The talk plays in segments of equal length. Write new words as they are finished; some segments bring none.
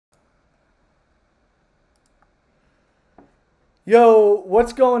Yo,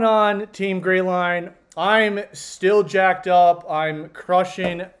 what's going on, Team Greyline? I'm still jacked up. I'm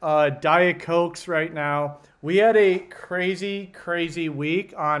crushing Diet Cokes right now. We had a crazy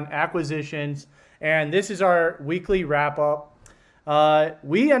week on acquisitions, and this is our weekly wrap up.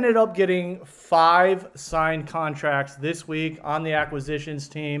 We ended up getting 5 signed contracts this week on the acquisitions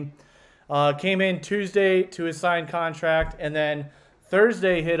team. Came in Tuesday to a signed contract, and then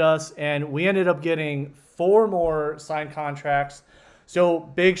Thursday hit us, and we ended up getting 4 more signed contracts. So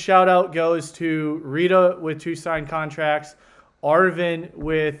big shout out goes to Rita with 2 signed contracts, Arvin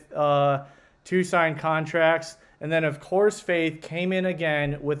with 2 signed contracts, and then of course Faith came in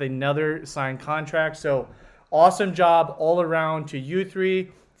again with another signed contract. So awesome job all around to you three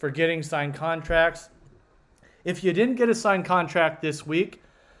for getting signed contracts. If you didn't get a signed contract this week,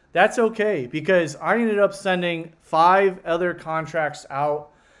 that's okay, because I ended up sending 5 other contracts out.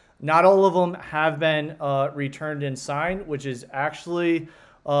 Not all of them have been returned and signed, which is actually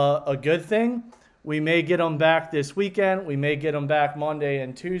a good thing. We may get them back this weekend. We may get them back Monday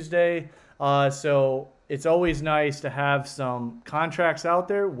and Tuesday. So it's always nice to have some contracts out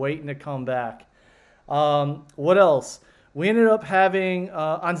there waiting to come back. What else? We ended up having,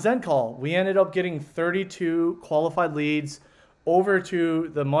 on ZenCall, we ended up getting 32 qualified leads over to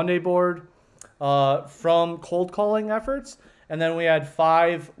the Monday board from cold calling efforts. And then we had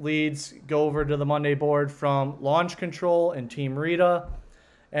 5 leads go over to the Monday board from Launch Control and Team Rita.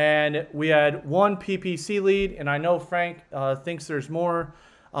 And we had 1 PPC lead, and I know Frank thinks there's more.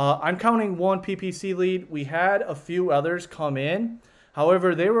 I'm counting 1 PPC lead. We had a few others come in.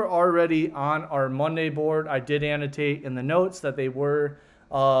 However, they were already on our Monday board. I did annotate in the notes that they were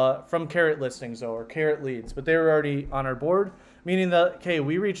from Carrot listings, though, or Carrot leads, but they were already on our board, meaning that, okay,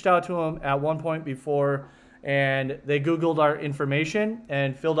 we reached out to them at one point before, and they Googled our information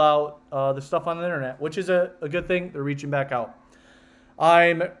and filled out the stuff on the internet, which is a good thing. They're reaching back out.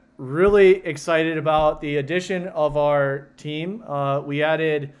 I'm really excited about the addition of our team. We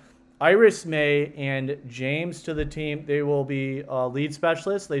added Iris May and James to the team. They will be lead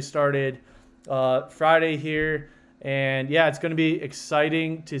specialists. They started Friday here. And yeah, it's going to be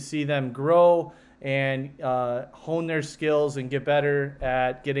exciting to see them grow and hone their skills and get better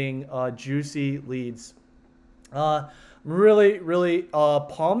at getting juicy leads. Really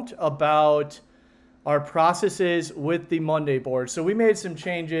pumped about our processes with the Monday board. So we made some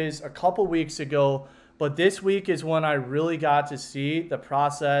changes a couple weeks ago, but this week is when I really got to see the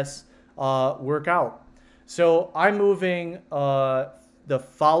process work out. So I'm moving the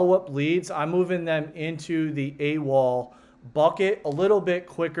follow-up leads. I'm moving them into the AWOL bucket a little bit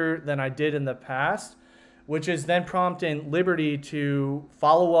quicker than I did in the past, which is then prompting Liberty to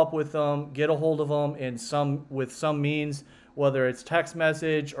follow up with them, get a hold of them with some means, whether it's text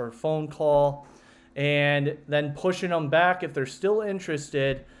message or phone call, and then pushing them back if they're still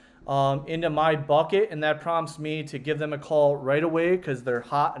interested into my bucket, and that prompts me to give them a call right away because they're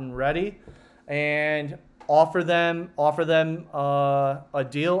hot and ready, and offer them a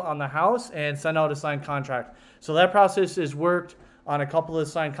deal on the house and send out a signed contract. So that process has worked on a couple of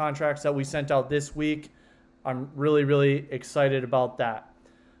signed contracts that we sent out this week. I'm really excited about that.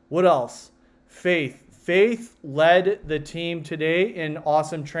 What else? Faith led the team today in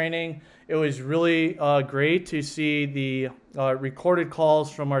awesome training. It was really great to see the recorded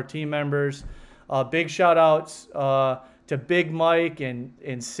calls from our team members. Big shout outs to Big Mike and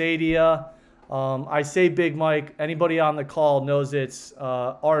Sadia. I say Big Mike. Anybody on the call knows it's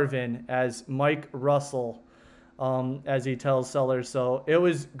Arvin as Mike Russell, as he tells sellers. So it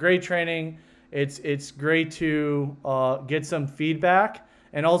was great training. It's great to get some feedback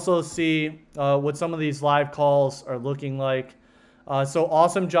and also see what some of these live calls are looking like. So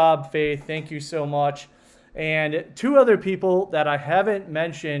awesome job, Faith. Thank you so much. And 2 other people that I haven't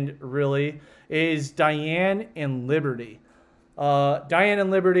mentioned really is Diane and Liberty. Diane and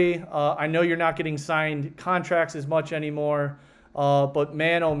Liberty, I know you're not getting signed contracts as much anymore, but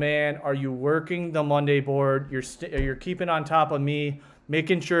man, oh man, are you working the Monday board? You're keeping on top of me,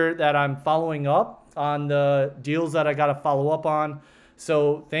 making sure that I'm following up on the deals that I got to follow up on.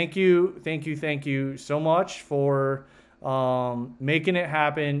 So thank you so much for making it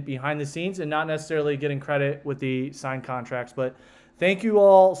happen behind the scenes and not necessarily getting credit with the signed contracts. But thank you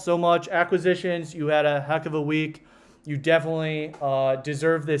all so much. Acquisitions, you had a heck of a week. You definitely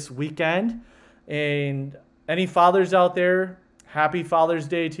deserve this weekend. And any fathers out there, happy Father's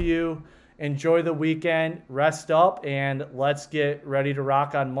Day to you. Enjoy the weekend, rest up, and let's get ready to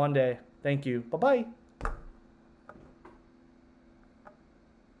rock on Monday. Thank you. Bye-bye.